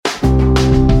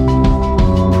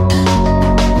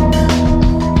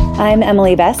I'm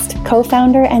Emily Best,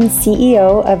 co-founder and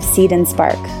CEO of Seed and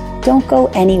Spark. Don't go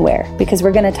anywhere because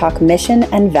we're going to talk mission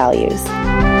and values.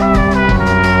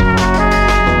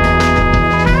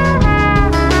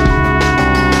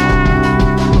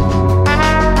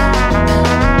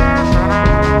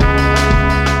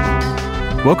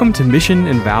 Welcome to Mission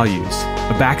and Values,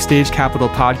 a Backstage Capital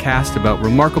podcast about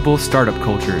remarkable startup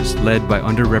cultures led by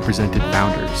underrepresented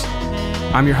founders.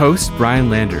 I'm your host,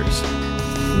 Brian Landers.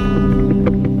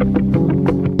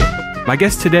 My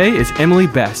guest today is Emily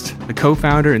Best, the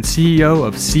co-founder and CEO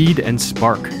of Seed and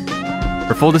Spark.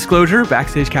 For full disclosure,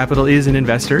 Backstage Capital is an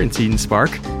investor in Seed and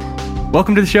Spark.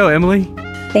 Welcome to the show, Emily.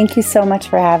 Thank you so much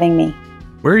for having me.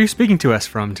 Where are you speaking to us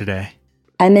from today?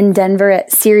 I'm in Denver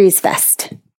at Series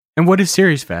Fest. And what is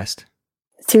Series Fest?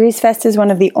 Series Fest is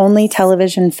one of the only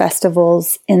television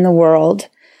festivals in the world.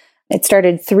 It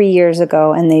started 3 years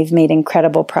ago, and they've made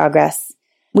incredible progress.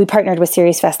 We partnered with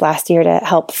Series Fest last year to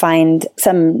help find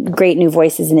some great new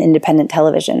voices in independent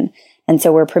television. And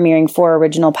so we're premiering 4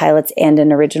 original pilots and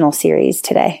an original series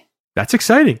today. That's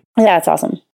exciting. Yeah, it's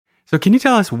awesome. So can you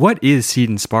tell us, what is Seed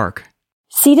and Spark?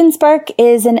 Seed and Spark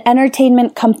is an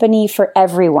entertainment company for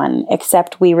everyone,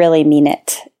 except we really mean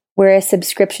it. We're a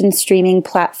subscription streaming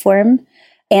platform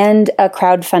and a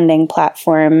crowdfunding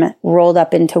platform rolled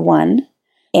up into one.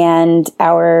 And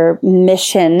our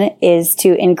mission is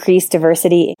to increase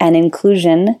diversity and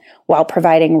inclusion while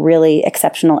providing really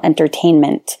exceptional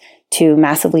entertainment to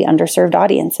massively underserved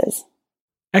audiences.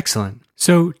 Excellent.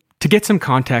 So to get some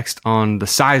context on the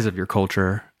size of your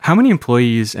culture, how many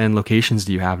employees and locations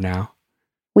do you have now?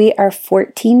 We are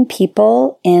 14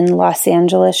 people in Los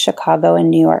Angeles, Chicago, and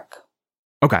New York.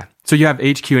 Okay. So you have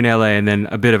HQ in LA and then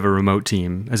a bit of a remote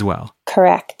team as well.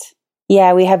 Correct.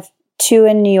 Yeah, we have 2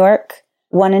 in New York,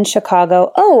 1 in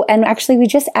Chicago. Oh, and actually we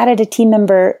just added a team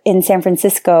member in San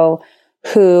Francisco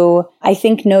who I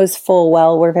think knows full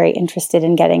well we're very interested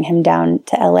in getting him down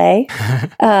to LA.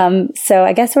 So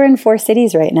I guess we're in 4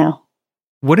 cities right now.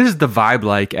 What is the vibe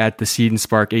like at the Seed and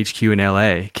Spark HQ in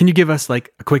LA? Can you give us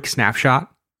like a quick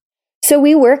snapshot? So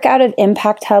we work out of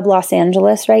Impact Hub Los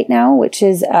Angeles right now, which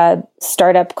is a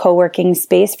startup co-working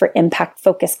space for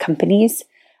impact-focused companies.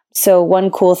 So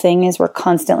one cool thing is we're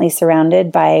constantly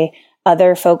surrounded by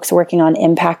other folks working on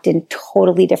impact in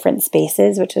totally different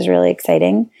spaces, which is really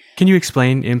exciting. Can you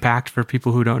explain impact for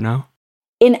people who don't know?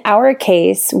 In our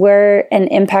case, we're an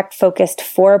impact-focused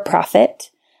for-profit.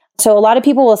 So a lot of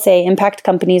people will say impact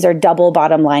companies are double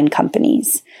bottom line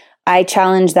companies. I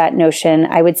challenge that notion.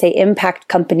 I would say impact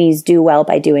companies do well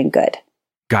by doing good.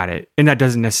 Got it. And that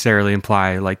doesn't necessarily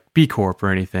imply like B Corp or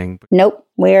anything. Nope.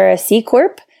 We're a C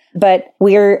Corp, but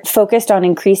we're focused on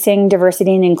increasing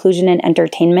diversity and inclusion in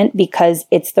entertainment because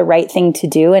it's the right thing to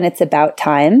do and it's about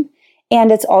time.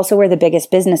 And it's also where the biggest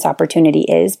business opportunity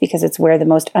is because it's where the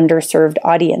most underserved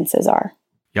audiences are.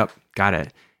 Yep. Got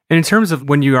it. And in terms of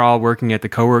when you're all working at the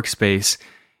co-work space,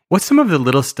 what's some of the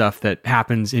little stuff that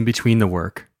happens in between the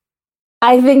work?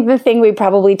 I think the thing we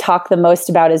probably talk the most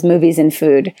about is movies and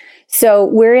food. So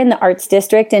we're in the Arts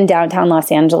District in downtown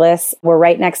Los Angeles. We're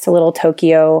right next to Little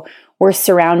Tokyo. We're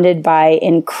surrounded by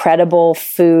incredible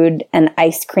food and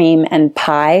ice cream and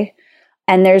pie.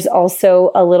 And there's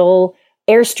also a little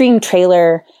Airstream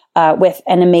trailer with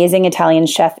an amazing Italian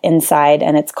chef inside,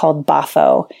 and it's called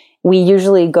Baffo. We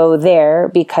usually go there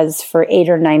because for $8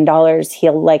 or $9,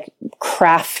 he'll like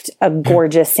craft a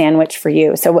gorgeous sandwich for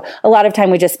you. So a lot of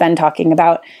time we just spend talking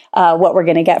about what we're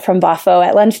going to get from Baffo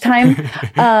at lunchtime.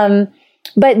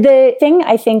 But the thing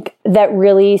I think that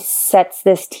really sets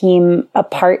this team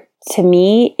apart to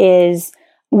me is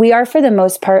we are for the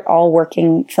most part all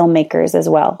working filmmakers as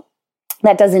well.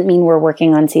 That doesn't mean we're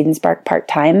working on Seed and Spark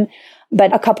part-time.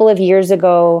 But a couple of years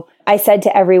ago, I said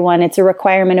to everyone, it's a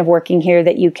requirement of working here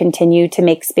that you continue to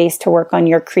make space to work on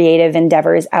your creative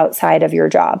endeavors outside of your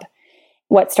job.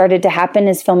 What started to happen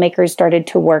is filmmakers started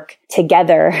to work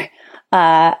together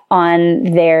on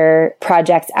their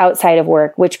projects outside of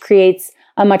work, which creates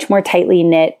a much more tightly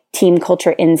knit team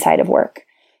culture inside of work.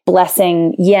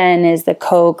 Blessing Yen is the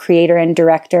co-creator and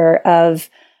director of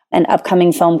an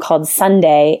upcoming film called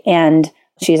Sunday, and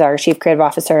she's our chief creative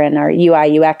officer and our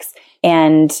UI UX.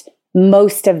 And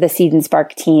most of the Seed and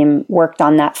Spark team worked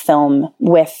on that film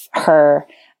with her,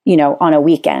 on a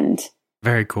weekend.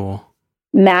 Very cool.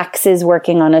 Max is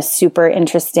working on a super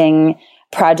interesting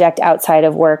project outside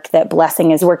of work that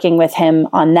Blessing is working with him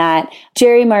on that.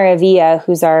 Jerry Maravilla,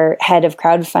 who's our head of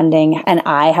crowdfunding, and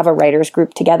I have a writers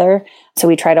group together. So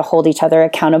we try to hold each other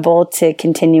accountable to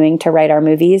continuing to write our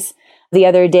movies. The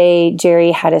other day,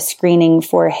 Jerry had a screening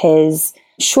for his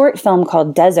short film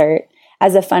called Desert.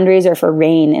 as a fundraiser for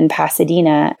RAIN in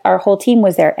Pasadena. Our whole team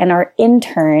was there, and our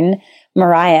intern,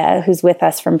 Mariah, who's with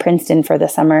us from Princeton for the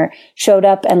summer, showed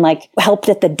up and like helped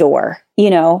at the door, you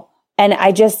know? And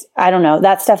I don't know,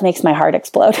 that stuff makes my heart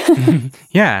explode.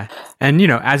 Yeah. And, you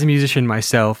know, as a musician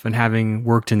myself and having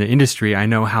worked in the industry, I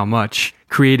know how much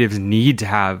creatives need to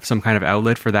have some kind of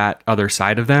outlet for that other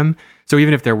side of them. So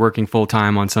even if they're working full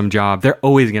time on some job, they're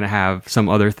always going to have some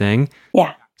other thing.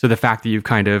 Yeah. So the fact that you've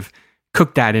kind of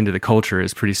cooked that into the culture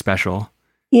is pretty special.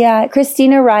 Yeah.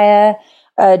 Christina Raya,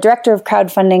 a director of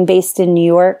crowdfunding based in New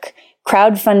York,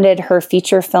 crowdfunded her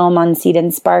feature film on Seed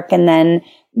and Spark, and then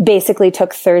basically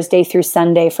took Thursday through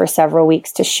Sunday for several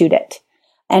weeks to shoot it.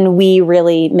 And we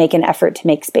really make an effort to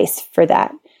make space for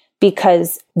that,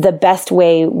 because the best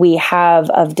way we have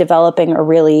of developing a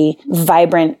really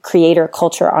vibrant creator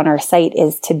culture on our site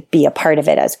is to be a part of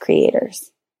it as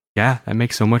creators. Yeah, that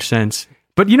makes so much sense.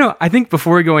 But, you know, I think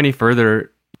before we go any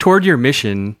further toward your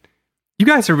mission, you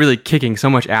guys are really kicking so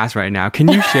much ass right now. Can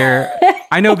you share?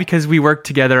 I know because we worked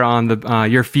together on the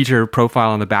your feature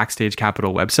profile on the Backstage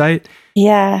Capital website.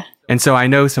 Yeah. And so I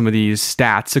know some of these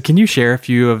stats. So can you share a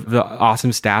few of the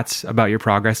awesome stats about your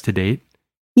progress to date?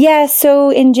 Yeah.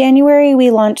 So in January, we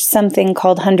launched something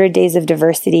called 100 Days of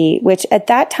Diversity, which at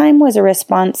that time was a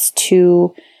response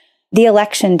to the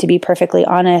election, to be perfectly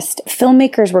honest.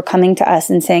 Filmmakers were coming to us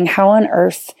and saying, how on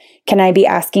earth can I be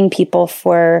asking people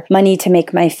for money to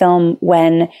make my film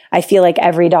when I feel like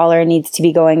every dollar needs to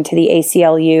be going to the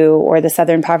ACLU or the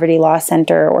Southern Poverty Law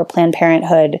Center or Planned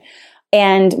Parenthood?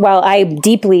 And while I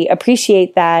deeply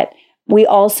appreciate that, we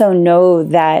also know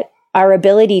that our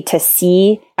ability to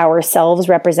see ourselves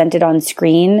represented on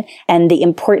screen and the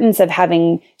importance of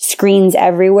having screens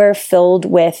everywhere filled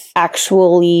with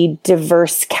actually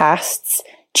diverse casts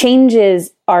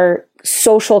changes our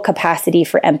social capacity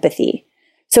for empathy.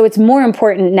 So it's more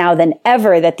important now than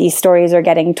ever that these stories are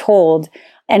getting told.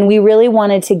 And we really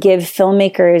wanted to give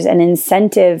filmmakers an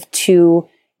incentive to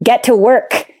get to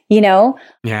work, you know?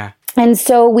 Yeah. And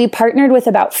so we partnered with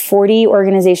about 40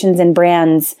 organizations and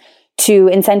brands to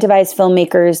incentivize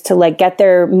filmmakers to like get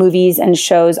their movies and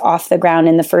shows off the ground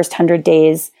in the first 100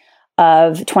 days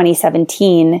of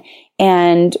 2017.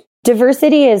 And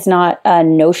diversity is not a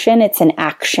notion, it's an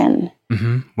action.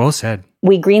 Mm-hmm. Well said.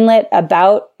 We greenlit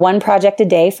about one project a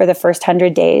day for the first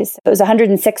 100 days. It was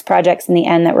 106 projects in the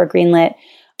end that were greenlit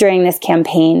during this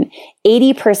campaign.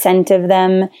 80% of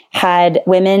them had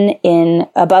women in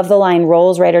above the line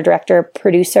roles, writer, director,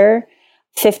 producer.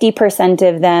 50%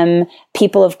 of them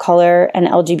people of color and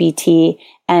LGBT,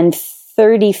 and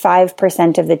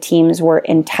 35% of the teams were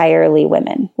entirely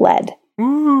women led.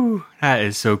 Ooh, that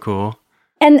is so cool.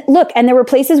 And look, and there were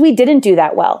places we didn't do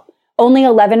that well. Only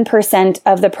 11%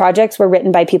 of the projects were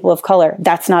written by people of color.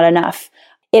 That's not enough.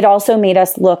 It also made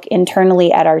us look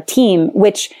internally at our team,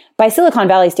 which by Silicon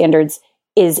Valley standards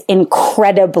is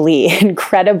incredibly,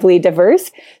 incredibly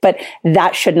diverse, but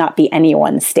that should not be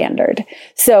anyone's standard.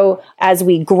 So as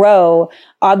we grow,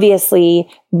 obviously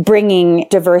bringing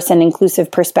diverse and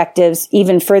inclusive perspectives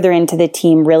even further into the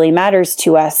team really matters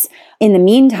to us. In the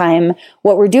meantime,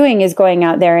 what we're doing is going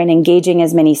out there and engaging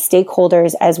as many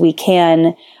stakeholders as we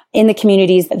can in the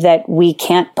communities that we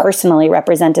can't personally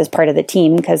represent as part of the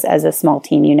team, because as a small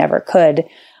team, you never could.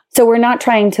 So we're not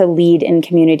trying to lead in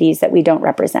communities that we don't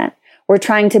represent. We're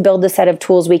trying to build a set of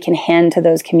tools we can hand to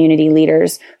those community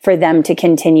leaders for them to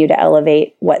continue to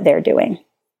elevate what they're doing.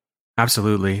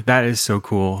 Absolutely. That is so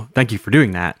cool. Thank you for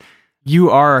doing that. You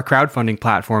are a crowdfunding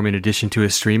platform in addition to a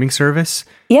streaming service.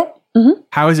 Yep. Mm-hmm.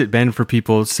 How has it been for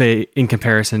people, say, in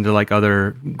comparison to like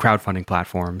other crowdfunding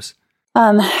platforms?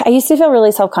 I used to feel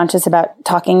really self-conscious about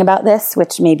talking about this,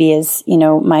 which maybe is, you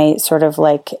know, my sort of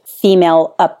like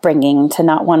female upbringing to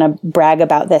not want to brag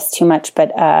about this too much. But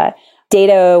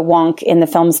data wonk in the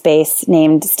film space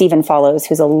named Stephen Follows,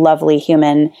 who's a lovely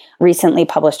human, recently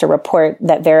published a report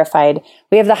that verified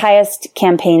we have the highest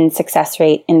campaign success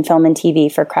rate in film and TV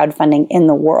for crowdfunding in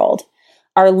the world.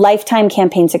 Our lifetime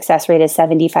campaign success rate is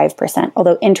 75%.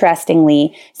 Although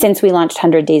interestingly, since we launched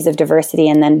 100 Days of Diversity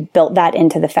and then built that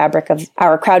into the fabric of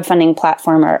our crowdfunding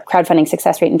platform, our crowdfunding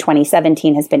success rate in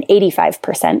 2017 has been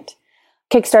 85%.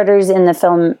 Kickstarters in the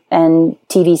film and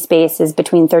TV space is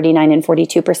between 39 and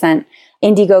 42%.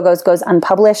 Indiegogo's goes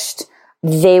unpublished.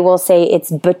 They will say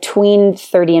it's between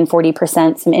 30 and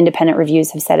 40%. Some independent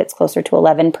reviews have said it's closer to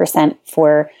 11%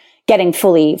 for getting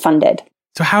fully funded.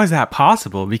 So how is that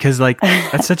possible? Because like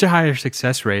that's such a higher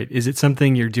success rate. Is it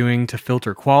something you're doing to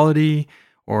filter quality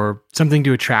or something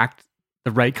to attract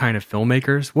the right kind of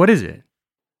filmmakers? What is it?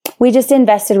 We just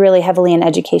invested really heavily in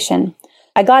education.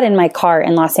 I got in my car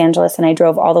in Los Angeles and I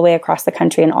drove all the way across the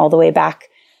country and all the way back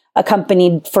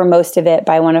accompanied for most of it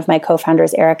by one of my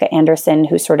co-founders, Erica Anderson,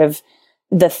 who's sort of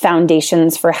the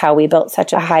foundations for how we built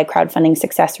such a high crowdfunding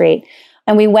success rate.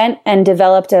 And we went and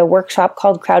developed a workshop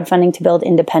called Crowdfunding to Build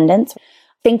Independence.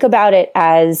 Think about it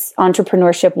as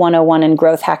entrepreneurship 101 and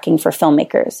growth hacking for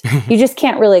filmmakers. You just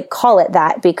can't really call it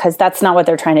that because that's not what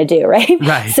they're trying to do, right?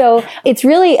 Right. So it's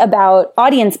really about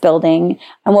audience building.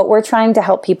 And what we're trying to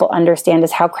help people understand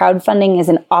is how crowdfunding is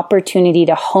an opportunity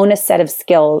to hone a set of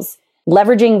skills,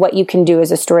 leveraging what you can do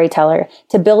as a storyteller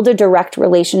to build a direct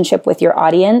relationship with your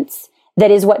audience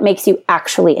that is what makes you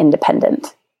actually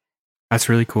independent. That's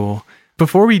really cool.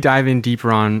 Before we dive in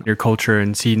deeper on your culture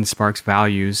and Seed and Spark's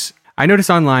values, I noticed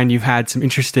online you've had some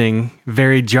interesting,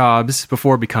 varied jobs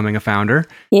before becoming a founder.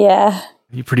 Yeah.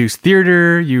 You produced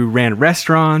theater, you ran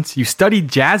restaurants, you studied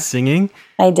jazz singing.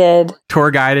 I did.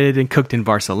 Tour guided and cooked in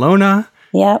Barcelona.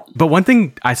 Yep. But one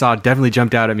thing I saw definitely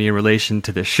jumped out at me in relation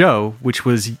to this show, which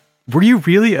was, were you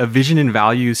really a vision and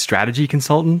values strategy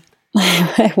consultant?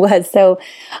 I was. So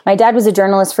my dad was a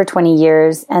journalist for 20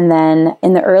 years. And then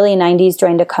in the early 90s,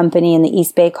 joined a company in the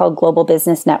East Bay called Global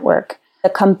Business Network, a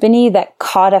company that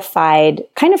codified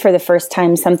kind of for the first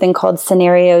time something called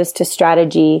scenarios to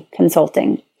strategy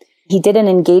consulting. He did an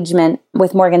engagement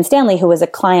with Morgan Stanley, who was a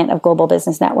client of Global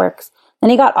Business Networks. And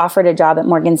he got offered a job at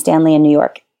Morgan Stanley in New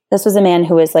York. This was a man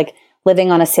who was like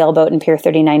living on a sailboat in Pier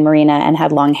 39 Marina and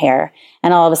had long hair.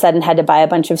 And all of a sudden had to buy a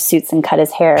bunch of suits and cut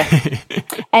his hair.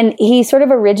 And he sort of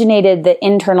originated the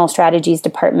internal strategies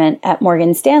department at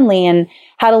Morgan Stanley and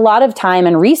had a lot of time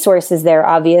and resources there,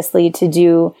 obviously, to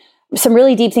do some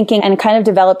really deep thinking and kind of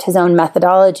developed his own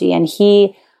methodology. And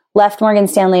he left Morgan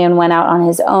Stanley and went out on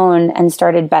his own and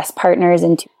started Best Partners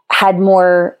and had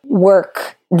more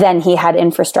work than he had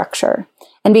infrastructure.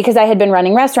 And because I had been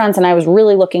running restaurants and I was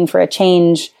really looking for a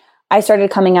change, I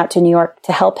started coming out to New York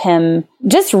to help him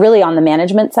just really on the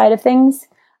management side of things.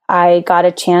 I got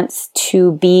a chance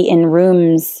to be in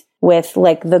rooms with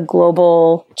like the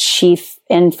global chief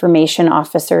information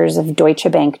officers of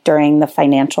Deutsche Bank during the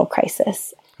financial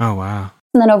crisis. Oh, wow.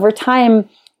 And then over time,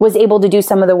 was able to do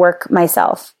some of the work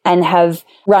myself and have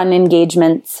run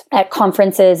engagements at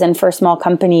conferences and for small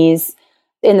companies.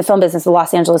 In the film business, the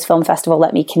Los Angeles Film Festival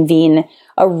let me convene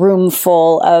a room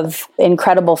full of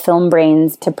incredible film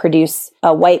brains to produce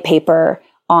a white paper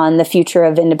on the future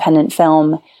of independent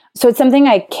film. So it's something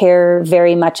I care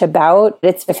very much about.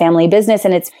 It's a family business,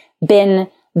 and it's been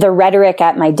the rhetoric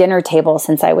at my dinner table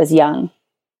since I was young.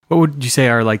 What would you say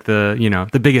are like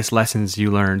the biggest lessons you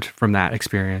learned from that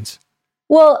experience?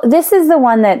 Well, this is the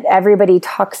one that everybody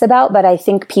talks about, but I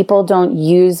think people don't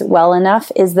use well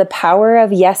enough, is the power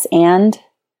of yes and.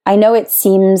 I know it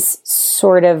seems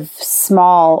sort of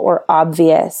small or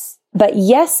obvious, but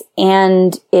yes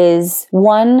and is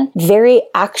one very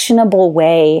actionable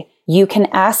way you can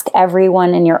ask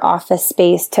everyone in your office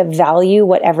space to value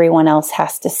what everyone else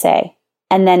has to say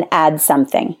and then add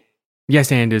something.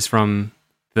 Yes and is from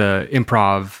the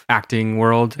improv acting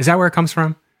world. Is that where it comes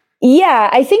from? Yeah,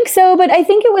 I think so. But I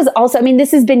think it was also,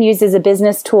 this has been used as a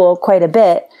business tool quite a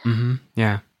bit. Mm-hmm.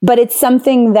 Yeah. But it's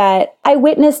something that I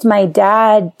witnessed my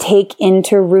dad take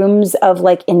into rooms of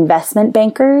like investment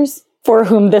bankers for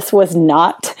whom this was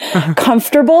not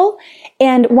comfortable.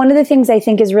 And one of the things I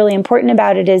think is really important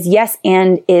about it is yes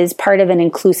and is part of an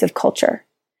inclusive culture.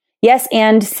 Yes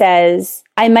and says,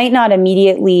 I might not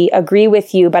immediately agree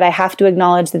with you, but I have to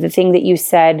acknowledge that the thing that you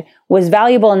said was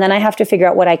valuable, and then I have to figure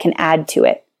out what I can add to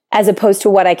it, as opposed to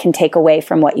what I can take away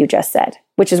from what you just said,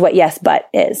 which is what yes, but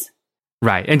is.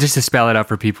 Right. And just to spell it out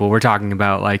for people, we're talking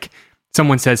about like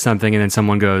someone says something and then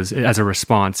someone goes as a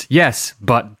response, yes,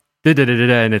 but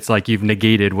da-da-da-da-da, and it's like you've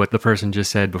negated what the person just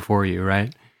said before you,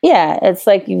 right? Yeah, it's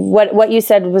like what you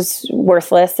said was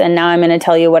worthless, and now I'm going to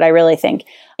tell you what I really think.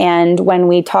 And when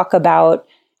we talk about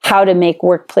how to make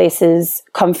workplaces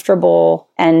comfortable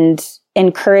and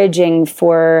encouraging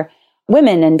for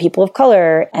women and people of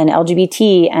color and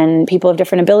LGBT and people of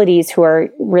different abilities who are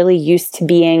really used to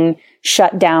being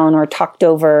shut down or talked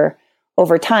over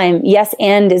time, yes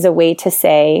and is a way to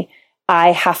say,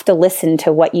 I have to listen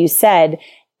to what you said.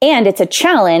 And it's a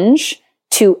challenge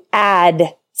to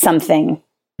add something.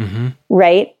 Mm-hmm.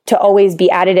 Right? To always be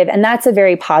additive. And that's a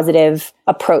very positive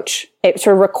approach. It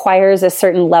sort of requires a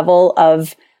certain level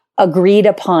of agreed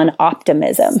upon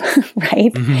optimism,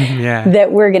 right? Mm-hmm, yeah.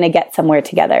 That we're going to get somewhere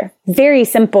together. Very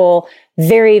simple,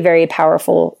 very, very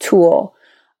powerful tool.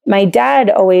 My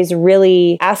dad always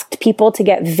really asked people to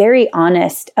get very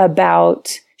honest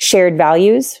about shared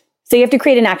values. So you have to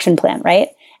create an action plan, right?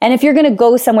 And if you're going to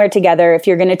go somewhere together, if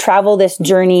you're going to travel this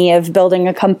journey of building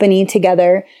a company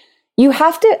together, you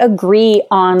have to agree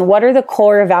on what are the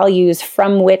core values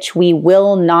from which we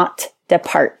will not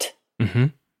depart,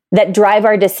 that drive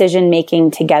our decision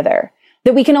making together,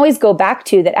 that we can always go back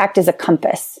to, that act as a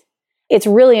compass. It's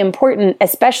really important,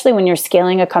 especially when you're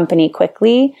scaling a company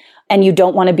quickly and you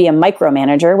don't want to be a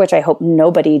micromanager, which I hope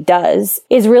nobody does,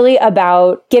 is really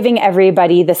about giving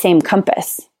everybody the same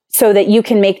compass so that you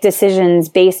can make decisions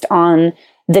based on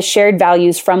the shared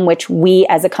values from which we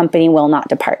as a company will not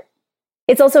depart.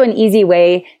 It's also an easy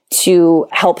way to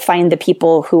help find the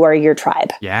people who are your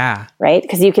tribe. Yeah. Right?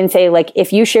 Because you can say, like,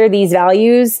 if you share these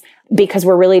values because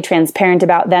we're really transparent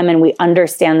about them and we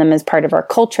understand them as part of our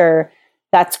culture,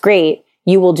 that's great.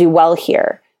 You will do well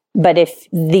here. But if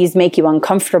these make you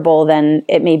uncomfortable, then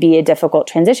it may be a difficult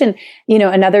transition. You know,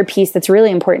 another piece that's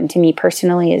really important to me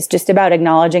personally is just about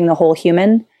acknowledging the whole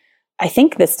human. I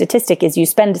think the statistic is you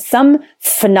spend some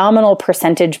phenomenal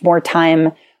percentage more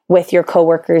time with your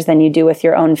coworkers than you do with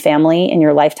your own family in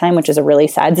your lifetime, which is a really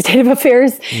sad state of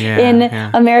affairs in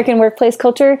American workplace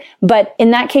culture. But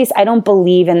in that case, I don't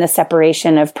believe in the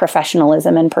separation of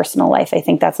professionalism and personal life. I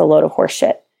think that's a load of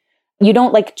horseshit. You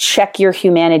don't like check your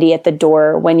humanity at the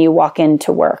door when you walk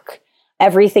into work.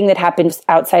 Everything that happens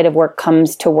outside of work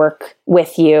comes to work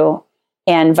with you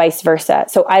and vice versa.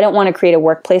 So I don't want to create a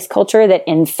workplace culture that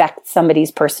infects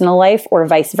somebody's personal life or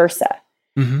vice versa.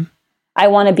 I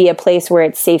want to be a place where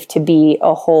it's safe to be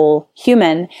a whole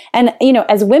human. And, you know,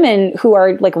 as women who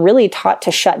are like really taught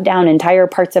to shut down entire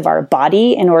parts of our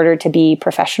body in order to be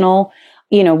professional,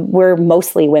 you know, we're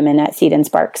mostly women at Seed and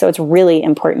Spark. So it's really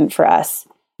important for us.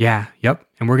 Yeah. Yep.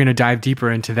 And we're going to dive deeper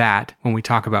into that when we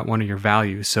talk about one of your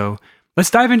values. So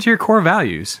let's dive into your core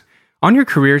values. On your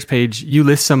careers page, you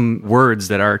list some words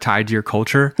that are tied to your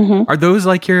culture. Are those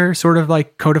like your sort of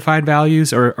like codified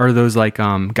values, or are those like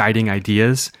guiding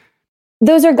ideas?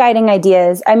 Those are guiding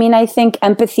ideas. I mean, I think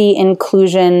empathy,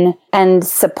 inclusion, and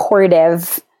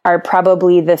supportive are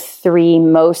probably the three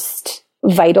most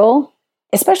vital,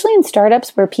 especially in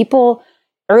startups where people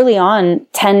early on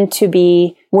tend to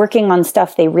be working on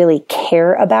stuff they really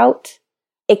care about.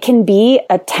 It can be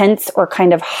a tense or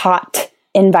kind of hot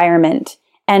environment.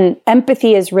 And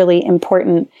empathy is really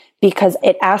important because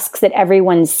it asks that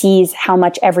everyone sees how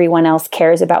much everyone else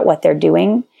cares about what they're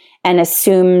doing and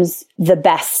assumes the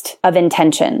best of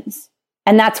intentions.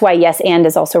 And that's why yes, and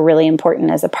is also really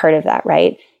important as a part of that,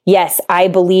 right? Yes, I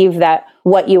believe that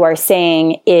what you are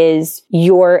saying is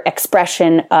your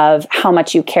expression of how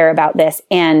much you care about this.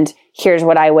 And here's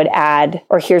what I would add,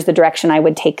 or here's the direction I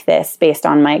would take this based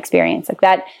on my experience.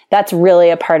 Like that's really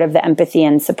a part of the empathy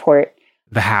and support.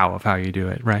 The how of how you do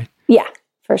it, right? Yeah,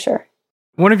 for sure.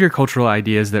 One of your cultural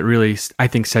ideas that really, I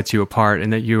think, sets you apart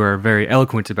and that you are very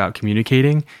eloquent about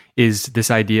communicating is this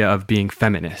idea of being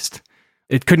feminist.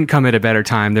 It couldn't come at a better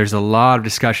time. There's a lot of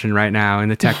discussion right now in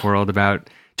the tech world about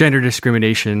gender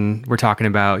discrimination. We're talking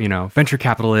about, you know, venture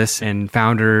capitalists and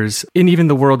founders, and even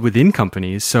the world within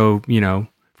companies. So, you know,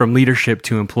 from leadership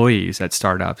to employees at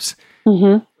startups.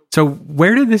 So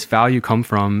where did this value come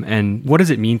from, and what does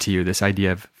it mean to you, this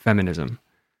idea of feminism?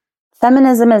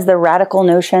 Feminism is the radical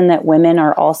notion that women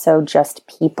are also just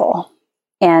people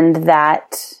and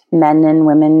that men and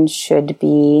women should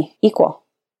be equal.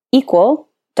 Equal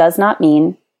does not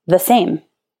mean the same.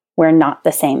 We're not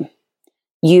the same.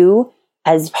 You,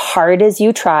 as hard as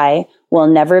you try, will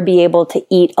never be able to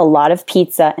eat a lot of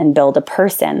pizza and build a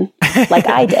person like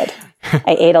I did.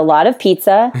 I ate a lot of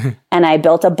pizza and I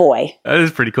built a boy. That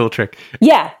is a pretty cool trick.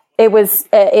 Yeah,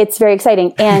 it's very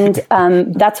exciting. And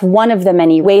that's one of the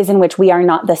many ways in which we are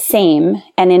not the same.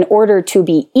 And in order to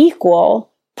be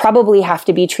equal, probably have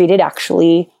to be treated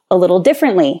actually a little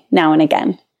differently now and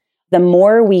again. The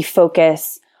more we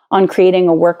focus on creating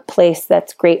a workplace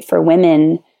that's great for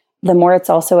women, the more it's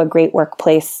also a great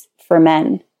workplace for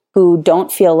men who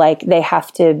don't feel like they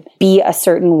have to be a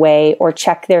certain way or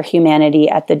check their humanity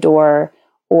at the door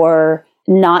or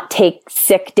not take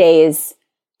sick days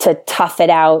to tough it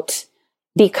out.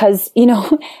 Because, you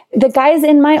know, the guys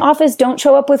in my office don't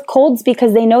show up with colds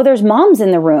because they know there's moms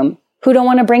in the room who don't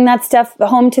want to bring that stuff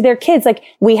home to their kids. Like,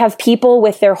 we have people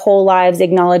with their whole lives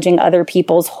acknowledging other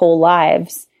people's whole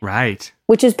lives. Right.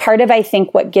 Which is part of, I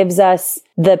think, what gives us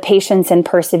the patience and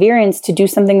perseverance to do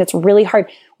something that's really hard.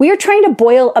 We are trying to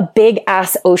boil a big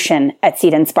ass ocean at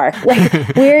Seed and Spark.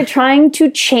 Like, we're trying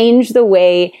to change the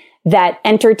way that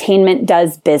entertainment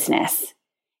does business.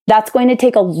 That's going to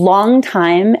take a long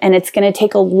time, and it's going to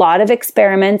take a lot of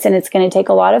experiments, and it's going to take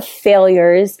a lot of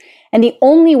failures. And the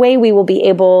only way we will be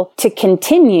able to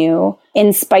continue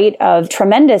in spite of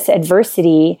tremendous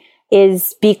adversity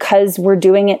is because we're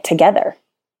doing it together.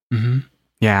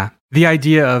 Yeah. The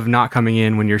idea of not coming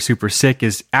in when you're super sick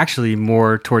is actually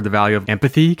more toward the value of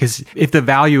empathy, because if the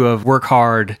value of work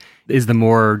hard is the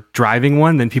more driving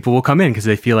one, then people will come in because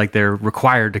they feel like they're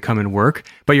required to come and work.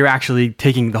 But you're actually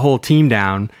taking the whole team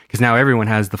down because now everyone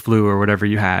has the flu or whatever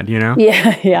you had, you know?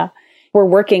 Yeah. We're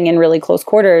working in really close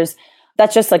quarters.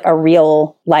 That's just like a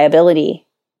real liability.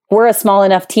 We're a small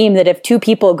enough team that if 2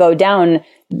 people go down,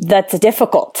 that's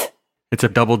difficult. It's a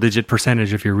double-digit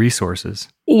percentage of your resources.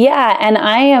 Yeah, and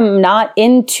I am not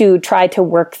into try to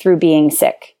work through being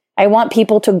sick. I want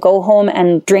people to go home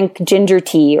and drink ginger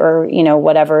tea or,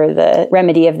 whatever the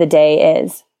remedy of the day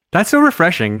is. That's so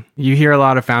refreshing. You hear a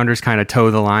lot of founders kind of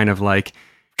toe the line of like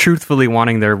truthfully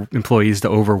wanting their employees to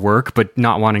overwork, but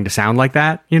not wanting to sound like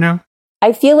that, you know?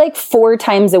 I feel like 4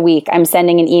 times a week, I'm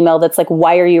sending an email that's like,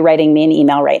 why are you writing me an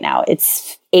email right now?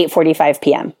 It's 8:45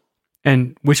 p.m.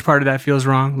 And which part of that feels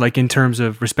wrong? Like in terms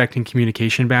of respecting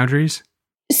communication boundaries?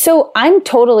 So I'm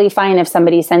totally fine if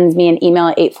somebody sends me an email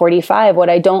at 8:45. What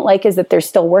I don't like is that they're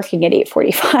still working at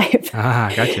 8:45.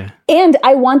 Ah, gotcha. And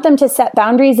I want them to set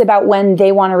boundaries about when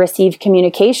they want to receive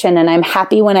communication. And I'm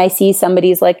happy when I see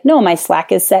somebody's like, no, my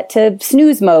Slack is set to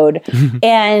snooze mode.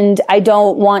 And I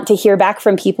don't want to hear back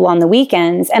from people on the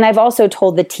weekends. And I've also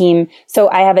told the team, so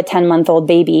I have a 10-month-old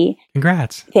baby.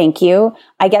 Congrats. Thank you.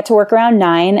 I get to work around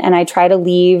 9 and I try to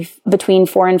leave between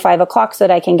 4 and 5 o'clock so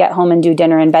that I can get home and do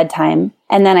dinner and bedtime.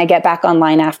 And then I get back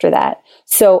online after that.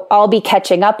 So I'll be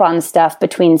catching up on stuff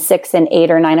between 6 and 8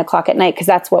 or 9 o'clock at night because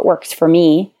that's what works for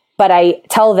me. But I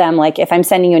tell them, like, if I'm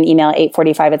sending you an email at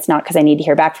 8:45, it's not because I need to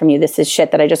hear back from you. This is shit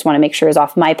that I just want to make sure is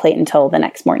off my plate until the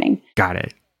next morning. Got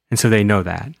it. And so they know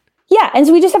that. Yeah. And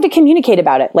so we just have to communicate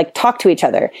about it, like talk to each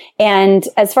other. And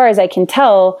as far as I can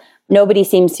tell, nobody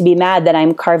seems to be mad that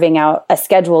I'm carving out a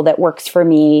schedule that works for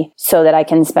me so that I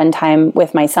can spend time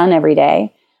with my son every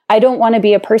day. I don't want to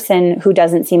be a person who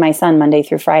doesn't see my son Monday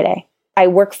through Friday. I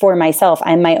work for myself.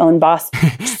 I'm my own boss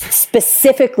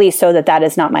specifically so that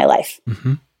is not my life.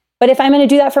 Mm-hmm. But if I'm going to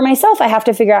do that for myself, I have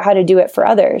to figure out how to do it for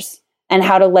others and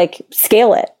how to like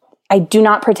scale it. I do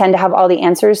not pretend to have all the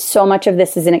answers. So much of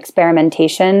this is an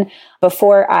experimentation.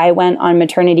 Before I went on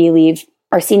maternity leave,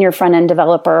 our senior front-end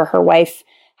developer, her wife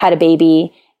had a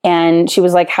baby. And she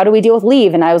was like, how do we deal with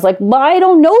leave? And I was like, well, I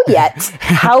don't know yet.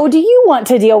 How do you want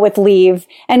to deal with leave?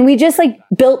 And we just like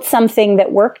built something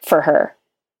that worked for her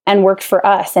and worked for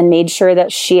us and made sure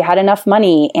that she had enough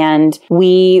money and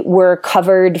we were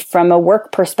covered from a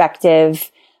work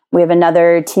perspective. We have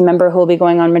another team member who will be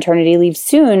going on maternity leave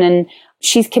soon. And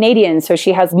she's Canadian, so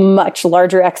she has much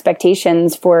larger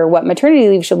expectations for what maternity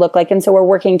leave should look like. And so we're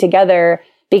working together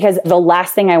because the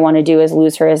last thing I want to do is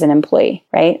lose her as an employee,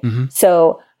 right? Mm-hmm.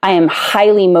 So I am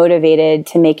highly motivated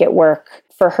to make it work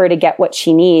for her to get what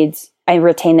she needs. I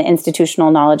retain the institutional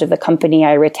knowledge of the company.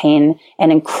 I retain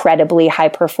an incredibly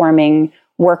high-performing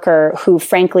worker who,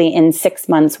 frankly, in 6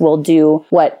 months will do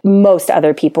what most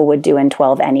other people would do in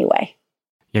 12 anyway.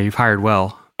 Yeah, you've hired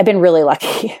well. I've been really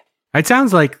lucky. It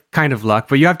sounds like kind of luck,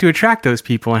 but you have to attract those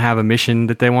people and have a mission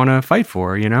that they want to fight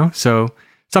for, you know? So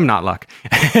some not luck.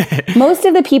 Most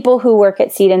of the people who work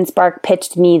at Seed and Spark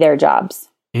pitched me their jobs.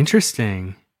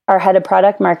 Interesting. Our head of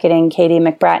product marketing, Katie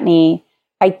McBratney,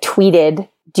 I tweeted,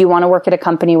 do you want to work at a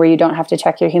company where you don't have to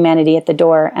check your humanity at the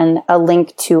door? And a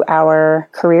link to our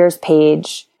careers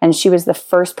page. And she was the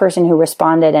first person who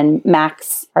responded. And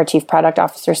Max, our chief product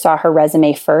officer, saw her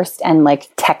resume first and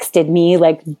like texted me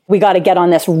like, we got to get on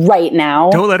this right now.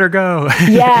 Don't let her go.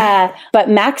 Yeah. But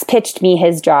Max pitched me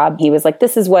his job. He was like,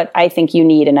 this is what I think you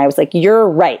need. And I was like, you're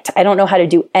right. I don't know how to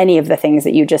do any of the things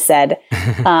that you just said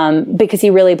because he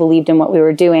really believed in what we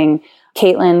were doing.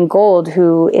 Caitlin Gold,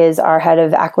 who is our head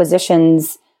of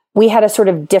acquisitions, we had a sort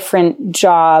of different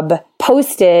job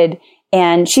posted.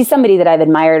 And she's somebody that I've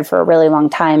admired for a really long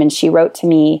time. And she wrote to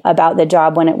me about the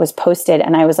job when it was posted.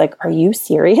 And I was like, are you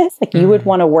serious? Like you would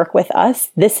want to work with us?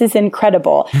 This is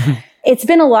incredible. It's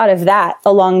been a lot of that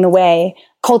along the way,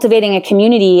 cultivating a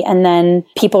community and then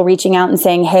people reaching out and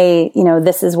saying, hey, you know,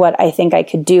 this is what I think I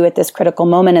could do at this critical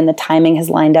moment. And the timing has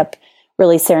lined up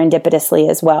really serendipitously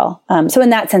as well. So in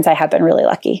that sense, I have been really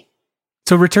lucky.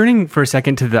 So returning for a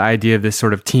second to the idea of this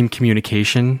sort of team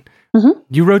communication,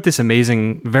 you wrote this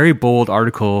amazing, very bold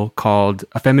article called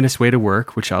A Feminist Way to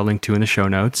Work, which I'll link to in the show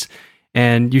notes.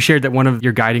 And you shared that one of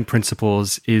your guiding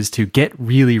principles is to get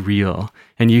really real.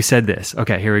 And you said this.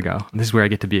 Okay, here we go. This is where I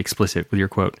get to be explicit with your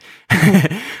quote.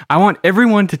 I want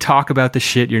everyone to talk about the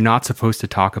shit you're not supposed to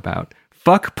talk about.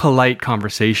 Fuck polite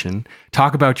conversation.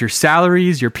 Talk about your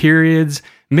salaries, your periods,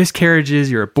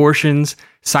 miscarriages, your abortions.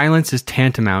 Silence is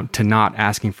tantamount to not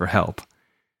asking for help.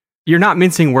 You're not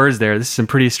mincing words there. This is some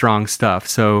pretty strong stuff.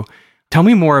 So Tell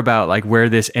me more about like where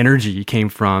this energy came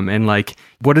from and like,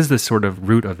 what is the sort of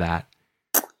root of that?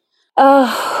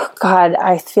 Oh, God,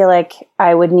 I feel like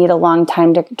I would need a long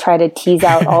time to try to tease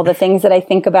out all the things that I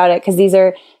think about it, because these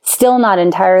are still not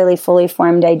entirely fully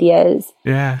formed ideas.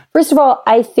 Yeah. First of all,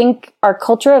 I think our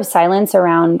culture of silence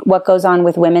around what goes on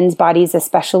with women's bodies,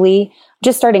 especially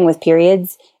just starting with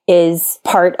periods, is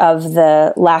part of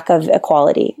the lack of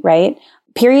equality, right?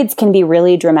 Periods can be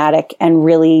really dramatic and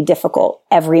really difficult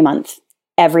every month.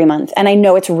 And I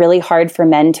know it's really hard for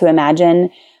men to imagine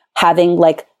having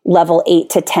like level 8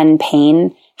 to 10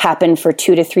 pain happen for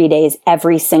 2 to 3 days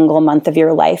every single month of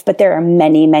your life. But there are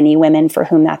many, many women for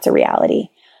whom that's a reality.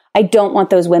 I don't want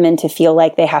those women to feel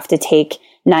like they have to take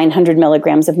 900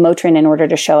 milligrams of Motrin in order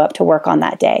to show up to work on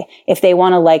that day. If they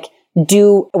want to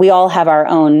we all have our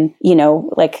own,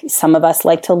 like some of us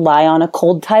like to lie on a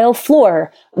cold tile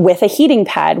floor with a heating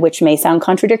pad, which may sound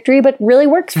contradictory, but really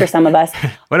works for some of us.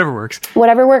 Whatever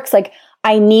works. Like,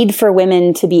 I need for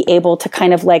women to be able to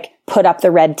kind of like put up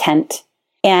the red tent.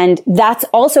 And that's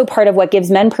also part of what gives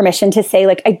men permission to say,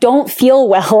 like, I don't feel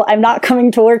well. I'm not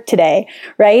coming to work today.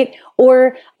 Right.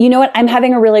 Or, you know what? I'm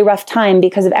having a really rough time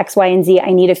because of X, Y, and Z.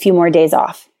 I need a few more days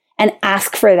off, and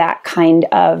ask for that kind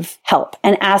of help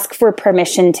and ask for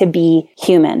permission to be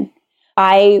human.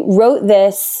 I wrote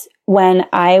this when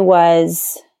I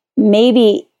was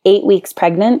maybe 8 weeks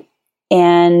pregnant,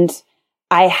 and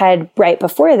I had, right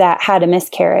before that, had a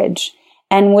miscarriage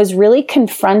and was really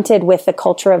confronted with the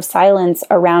culture of silence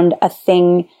around a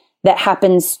thing that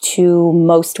happens to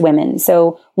most women.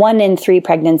 So 1 in 3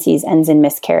 pregnancies ends in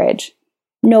miscarriage.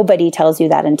 Nobody tells you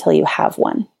that until you have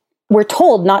one. We're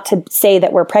told not to say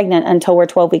that we're pregnant until we're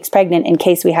 12 weeks pregnant in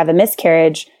case we have a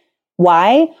miscarriage.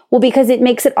 Why? Well, because it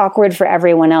makes it awkward for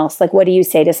everyone else. Like, what do you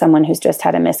say to someone who's just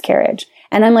had a miscarriage?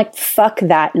 And I'm like, fuck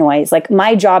that noise. Like,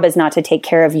 my job is not to take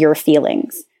care of your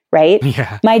feelings, right?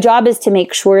 Yeah. My job is to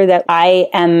make sure that I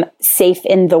am safe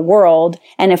in the world.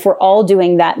 And if we're all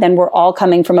doing that, then we're all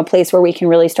coming from a place where we can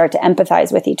really start to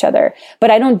empathize with each other.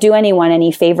 But I don't do anyone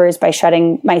any favors by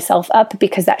shutting myself up,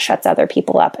 because that shuts other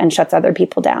people up and shuts other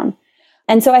people down.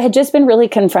 And so I had just been really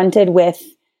confronted with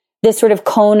this sort of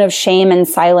cone of shame and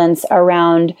silence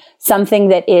around something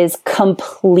that is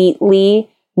completely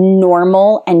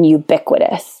normal and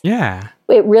ubiquitous. Yeah.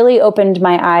 It really opened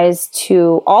my eyes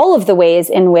to all of the ways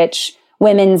in which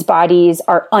women's bodies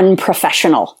are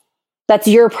unprofessional. That's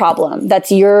your problem.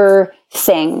 That's your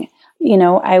thing.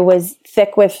 I was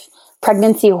thick with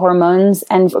pregnancy hormones,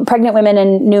 and pregnant women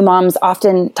and new moms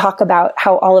often talk about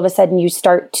how all of a sudden you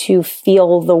start to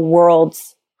feel the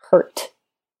world's hurt.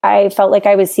 I felt like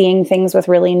I was seeing things with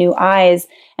really new eyes,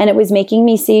 and it was making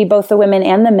me see both the women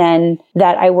and the men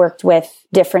that I worked with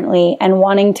differently, and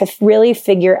wanting to really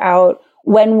figure out,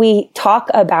 when we talk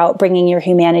about bringing your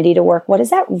humanity to work, what does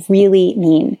that really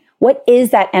mean? What is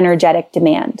that energetic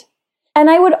demand? And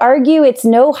I would argue it's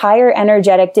no higher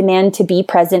energetic demand to be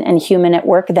present and human at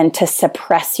work than to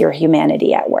suppress your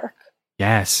humanity at work.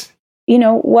 Yes.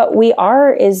 What we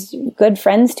are is good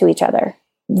friends to each other.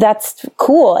 That's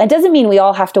cool. It doesn't mean we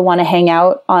all have to want to hang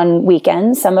out on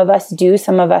weekends. Some of us do,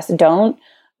 some of us don't.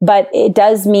 But it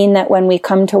does mean that when we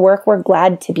come to work, we're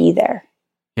glad to be there.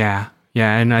 Yeah.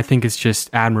 Yeah. And I think it's just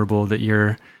admirable that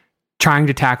you're trying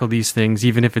to tackle these things,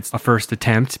 even if it's a first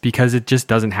attempt, because it just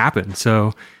doesn't happen.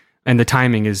 So, and the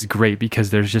timing is great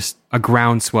because there's just a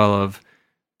groundswell of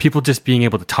people just being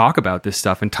able to talk about this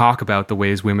stuff and talk about the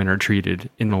ways women are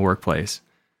treated in the workplace.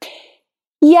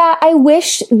 Yeah, I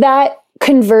wish that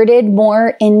converted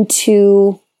more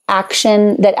into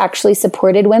action that actually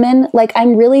supported women. Like,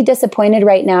 I'm really disappointed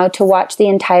right now to watch the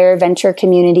entire venture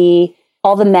community,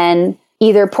 all the men,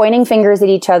 either pointing fingers at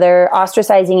each other,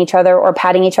 ostracizing each other, or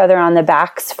patting each other on the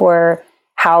backs for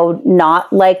how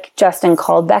not like Justin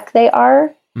Caldbeck they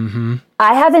are. Mm-hmm.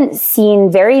 I haven't seen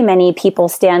very many people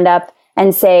stand up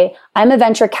and say, I'm a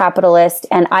venture capitalist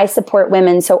and I support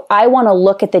women, so I want to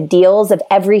look at the deals of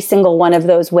every single one of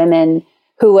those women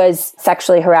who was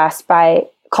sexually harassed by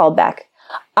Caldbeck.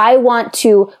 I want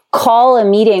to call a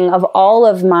meeting of all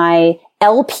of my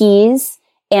LPs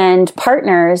and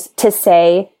partners to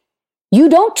say, you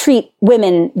don't treat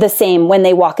women the same when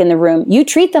they walk in the room. You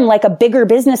treat them like a bigger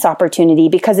business opportunity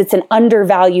because it's an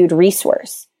undervalued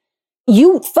resource.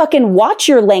 You fucking watch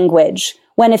your language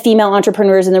when a female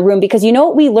entrepreneur is in the room, because you know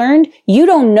what we learned? You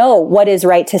don't know what is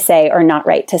right to say or not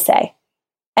right to say.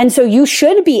 And so you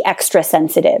should be extra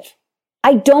sensitive.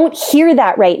 I don't hear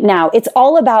that right now. It's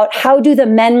all about how do the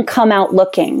men come out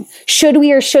looking? Should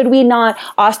we or should we not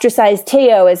ostracize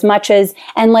Teo as much as,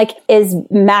 and like, is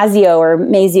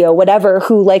Mazio, whatever,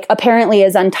 who like apparently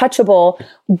is untouchable.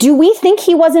 Do we think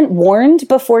he wasn't warned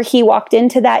before he walked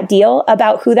into that deal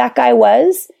about who that guy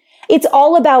was? It's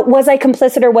all about, was I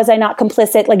complicit or was I not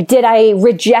complicit? Like, did I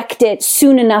reject it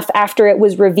soon enough after it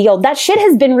was revealed? That shit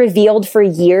has been revealed for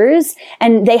years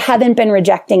and they haven't been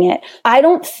rejecting it. I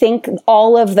don't think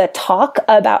all of the talk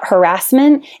about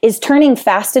harassment is turning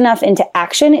fast enough into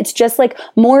action. It's just like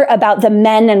more about the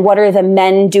men and what are the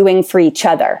men doing for each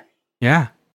other. Yeah.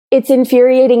 It's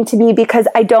infuriating to me because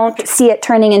I don't see it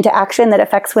turning into action that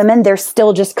affects women. There's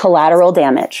still just collateral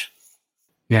damage.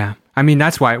 Yeah. I mean,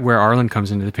 that's where Arlen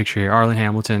comes into the picture here. Arlen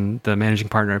Hamilton, the managing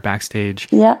partner at Backstage.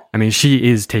 Yeah. I mean, she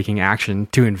is taking action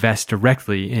to invest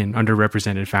directly in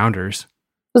underrepresented founders. It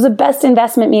was the best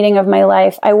investment meeting of my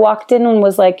life. I walked in and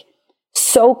was like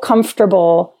so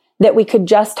comfortable that we could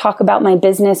just talk about my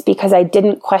business because I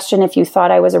didn't question if you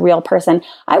thought I was a real person.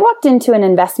 I walked into an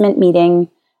investment meeting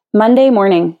Monday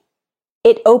morning.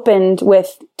 It opened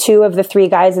with 2 of the 3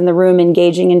 guys in the room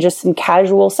engaging in just some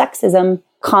casual sexism,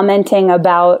 commenting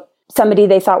about somebody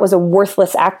they thought was a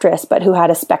worthless actress, but who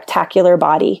had a spectacular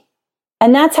body.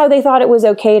 And that's how they thought it was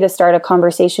okay to start a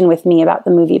conversation with me about the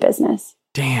movie business.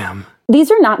 Damn. These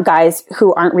are not guys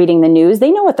who aren't reading the news. They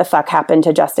know what the fuck happened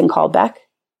to Justin Caldbeck.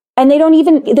 And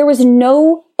there was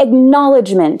no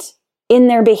acknowledgement in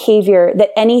their behavior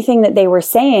that anything that they were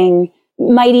saying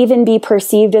might even be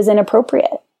perceived as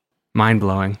inappropriate.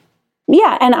 Mind-blowing.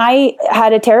 Yeah, and I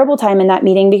had a terrible time in that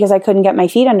meeting because I couldn't get my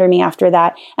feet under me after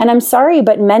that. And I'm sorry,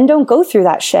 but men don't go through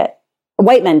that shit.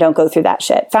 White men don't go through that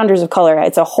shit. Founders of color,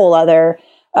 it's a whole other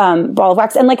ball of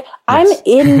wax. And like, yes. I'm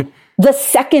in the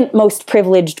second most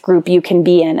privileged group you can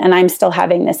be in, and I'm still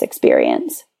having this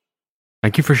experience.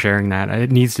 Thank you for sharing that.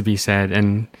 It needs to be said.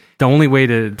 And the only way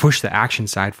to push the action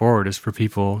side forward is for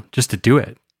people just to do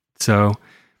it. So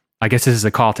I guess this is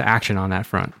a call to action on that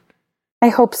front. I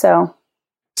hope so.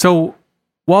 So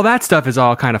while that stuff is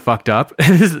all kind of fucked up,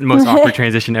 this is the most awkward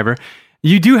transition ever,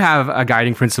 you do have a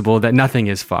guiding principle that nothing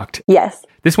is fucked. Yes.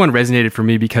 This one resonated for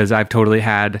me because I've totally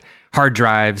had hard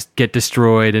drives get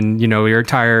destroyed and, your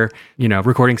entire,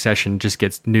 recording session just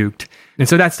gets nuked. And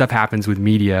so that stuff happens with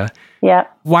media. Yeah.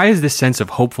 Why is this sense of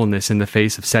hopefulness in the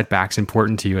face of setbacks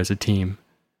important to you as a team?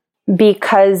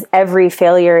 Because every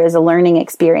failure is a learning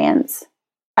experience.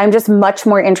 I'm just much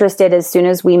more interested as soon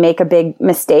as we make a big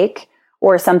mistake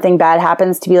or something bad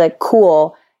happens to be like,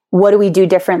 cool, what do we do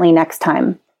differently next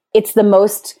time? It's the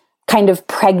most kind of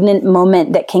pregnant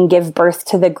moment that can give birth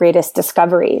to the greatest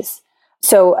discoveries.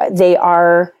 So they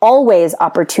are always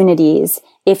opportunities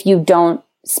if you don't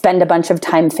spend a bunch of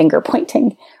time finger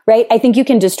pointing, right? I think you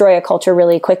can destroy a culture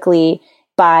really quickly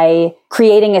by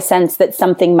creating a sense that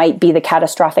something might be the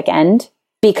catastrophic end,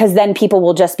 because then people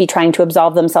will just be trying to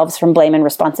absolve themselves from blame and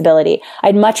responsibility.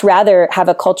 I'd much rather have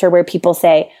a culture where people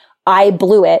say, I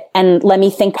blew it, and let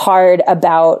me think hard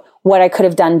about what I could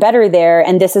have done better there,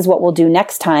 and this is what we'll do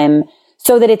next time,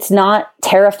 so that it's not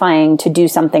terrifying to do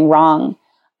something wrong.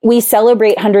 We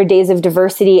celebrate 100 Days of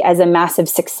Diversity as a massive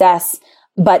success,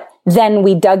 but then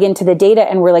we dug into the data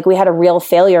and we're like, we had a real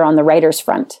failure on the writers'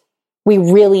 front. We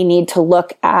really need to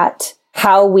look at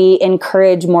how we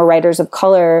encourage more writers of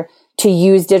color to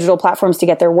use digital platforms to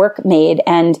get their work made.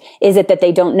 And is it that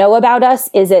they don't know about us?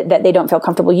 Is it that they don't feel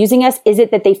comfortable using us? Is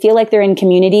it that they feel like they're in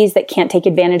communities that can't take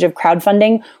advantage of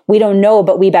crowdfunding? We don't know,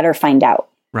 but we better find out.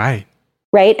 Right.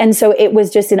 Right. And so it was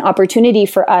just an opportunity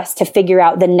for us to figure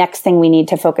out the next thing we need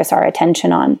to focus our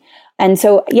attention on. And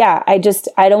so, yeah, I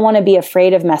don't want to be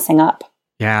afraid of messing up.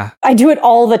 Yeah. I do it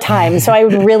all the time. So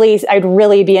I'd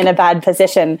really be in a bad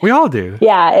position. We all do.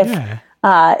 Yeah.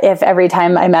 If every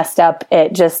time I messed up,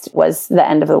 it just was the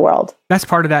end of the world. That's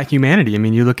part of that humanity. I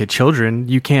mean, you look at children,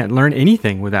 you can't learn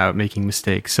anything without making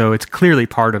mistakes. So it's clearly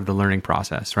part of the learning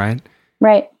process, right?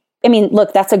 Right. I mean,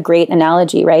 look, that's a great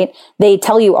analogy, right? They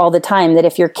tell you all the time that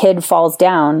if your kid falls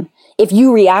down, if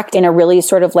you react in a really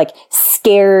sort of like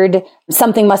scared,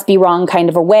 something must be wrong kind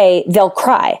of a way, they'll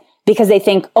cry because they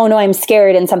think, oh no, I'm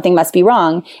scared and something must be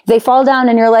wrong. They fall down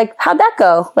and you're like, how'd that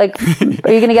go? Like,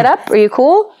 are you going to get up? Are you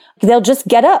cool? They'll just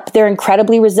get up. They're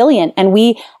incredibly resilient. And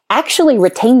we actually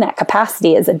retain that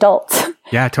capacity as adults.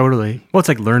 Yeah, totally. Well, it's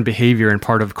like learned behavior and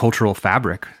part of cultural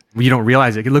fabric. You don't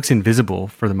realize it. It looks invisible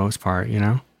for the most part,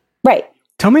 Right.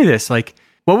 Tell me this, like,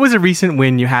 what was a recent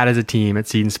win you had as a team at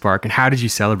Seed and Spark, and how did you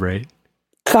celebrate?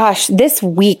 Gosh, this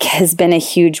week has been a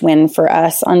huge win for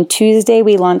us. On Tuesday,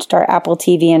 we launched our Apple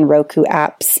TV and Roku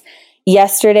apps.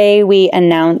 Yesterday, we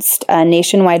announced a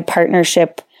nationwide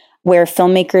partnership where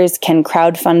filmmakers can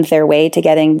crowdfund their way to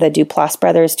getting the Duplass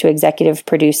brothers to executive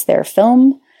produce their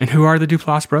film. And who are the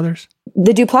Duplass brothers?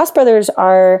 The Duplass brothers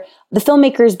are the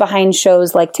filmmakers behind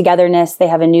shows like Togetherness. They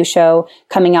have a new show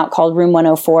coming out called Room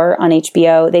 104 on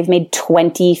HBO. They've made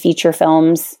 20 feature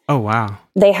films. Oh, wow.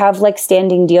 They have like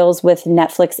standing deals with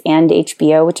Netflix and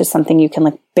HBO, which is something you can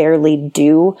like barely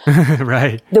do.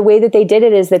 Right. The way that they did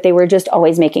it is that they were just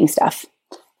always making stuff.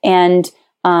 And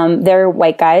they're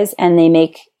white guys and they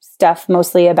make stuff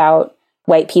mostly about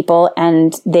white people,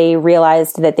 and they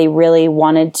realized that they really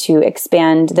wanted to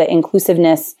expand the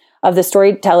inclusiveness of the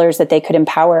storytellers that they could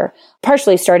empower,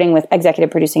 partially starting with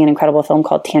executive producing an incredible film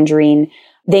called Tangerine.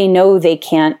 They know they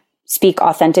can't speak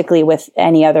authentically with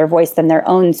any other voice than their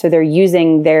own, so they're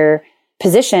using their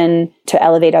position to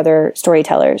elevate other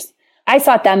storytellers. I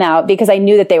sought them out because I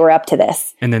knew that they were up to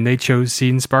this. And then they chose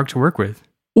Seed and Spark to work with.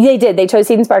 They did. They chose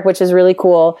Seed and Spark, which is really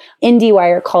cool.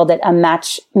 IndieWire called it a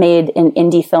match made in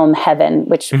indie film heaven,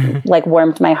 which like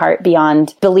warmed my heart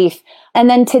beyond belief. And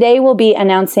then today we'll be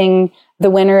announcing the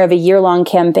winner of a year-long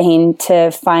campaign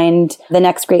to find the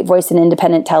next great voice in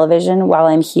independent television while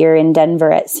I'm here in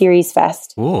Denver at Series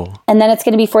Fest. Cool. And then it's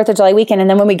going to be 4th of July weekend. And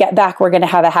then when we get back, we're going to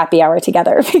have a happy hour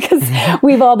together because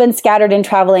we've all been scattered and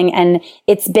traveling. And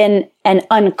it's been an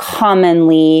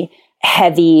uncommonly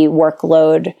heavy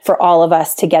workload for all of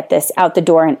us to get this out the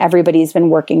door. And everybody's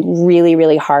been working really,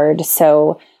 really hard.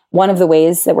 So one of the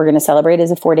ways that we're going to celebrate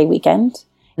is a 4-day weekend.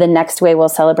 The next way we'll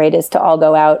celebrate is to all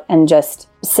go out and just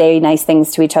say nice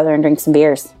things to each other and drink some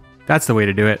beers. That's the way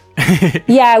to do it.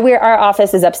 Yeah, our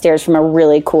office is upstairs from a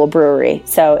really cool brewery.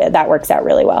 So that works out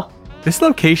really well. This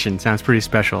location sounds pretty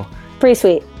special. Pretty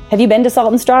sweet. Have you been to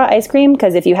Salt and Straw Ice Cream?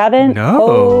 Because if you haven't, No.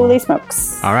 Holy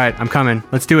smokes. All right, I'm coming.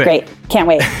 Let's do it. Great. Can't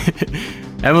wait.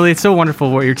 Emily, it's so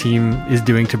wonderful what your team is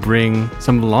doing to bring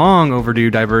some long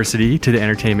overdue diversity to the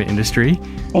entertainment industry.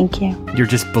 Thank you. You're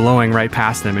just blowing right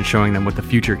past them and showing them what the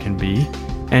future can be.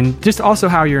 And just also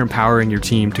how you're empowering your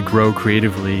team to grow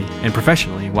creatively and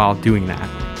professionally while doing that.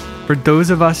 For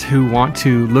those of us who want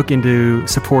to look into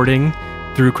supporting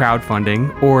through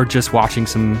crowdfunding or just watching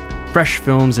some fresh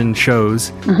films and shows,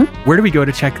 where do we go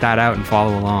to check that out and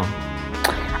follow along?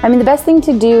 I mean, the best thing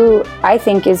to do, I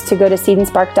think, is to go to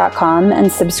seedandspark.com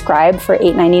and subscribe for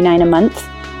 $8.99 a month.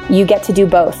 You get to do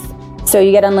both. So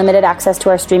you get unlimited access to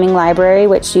our streaming library,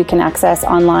 which you can access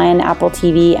online, Apple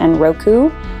TV, and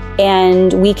Roku.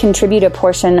 And we contribute a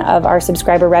portion of our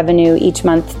subscriber revenue each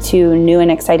month to new and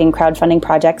exciting crowdfunding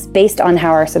projects based on how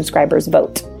our subscribers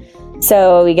vote.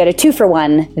 So you get a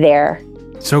 2-for-1 there.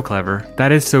 So clever.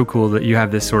 That is so cool that you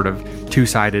have this sort of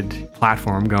two-sided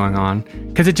platform going on,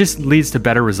 because it just leads to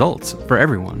better results for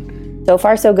everyone. So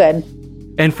far, so good.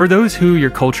 And for those who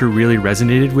your culture really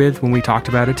resonated with when we talked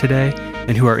about it today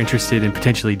and who are interested in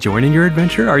potentially joining your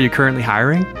adventure, are you currently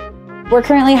hiring? We're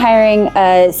currently hiring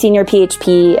a senior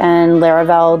PHP and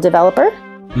Laravel developer.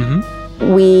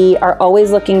 We are always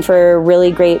looking for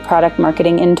really great product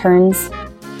marketing interns.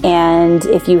 And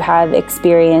if you have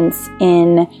experience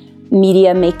in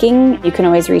media making, you can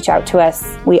always reach out to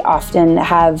us. We often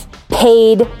have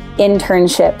paid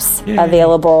internships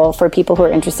available for people who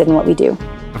are interested in what we do.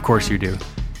 Of course you do,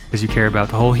 because you care about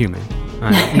the whole human.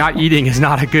 Not eating is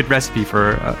not a good recipe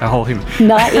for a whole human.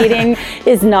 Not eating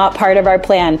is not part of our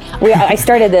plan. I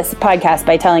started this podcast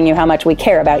by telling you how much we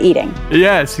care about eating.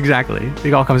 Yes, exactly.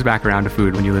 It all comes back around to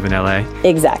food when you live in LA.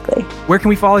 Exactly. Where can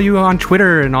we follow you on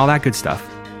Twitter and all that good stuff?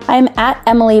 I'm at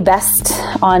Emily Best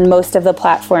on most of the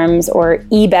platforms, or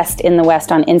eBest in the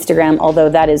West on Instagram, although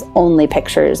that is only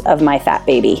pictures of my fat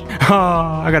baby. Oh,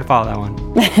 I gotta follow that one.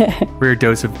 For your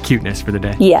dose of cuteness for the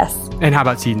day. Yes. And how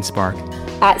about Seed and Spark?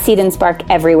 At Seed and Spark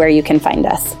everywhere you can find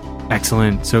us.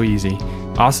 Excellent. So easy.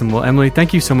 Awesome. Well, Emily,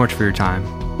 thank you so much for your time.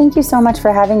 Thank you so much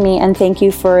for having me, and thank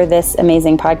you for this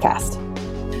amazing podcast.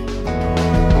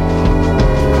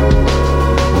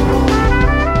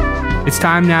 It's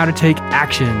time now to take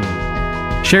action.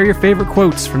 Share your favorite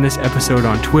quotes from this episode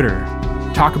on Twitter.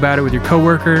 Talk about it with your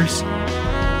coworkers.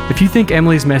 If you think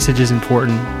Emily's message is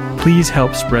important, please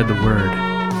help spread the word.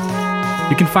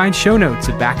 You can find show notes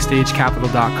at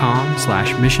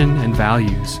backstagecapital.com/mission and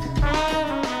values.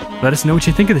 Let us know what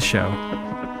you think of the show.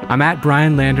 I'm at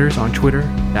Brian Landers on Twitter.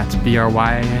 That's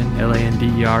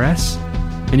BRYANLANDERS.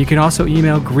 And you can also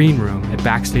email greenroom at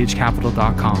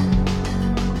backstagecapital.com.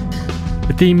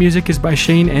 The theme music is by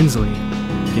Shane Ensley.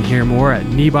 You can hear more at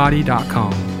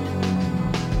kneebody.com.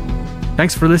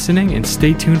 Thanks for listening, and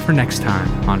stay tuned for next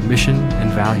time on Mission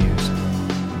and Values.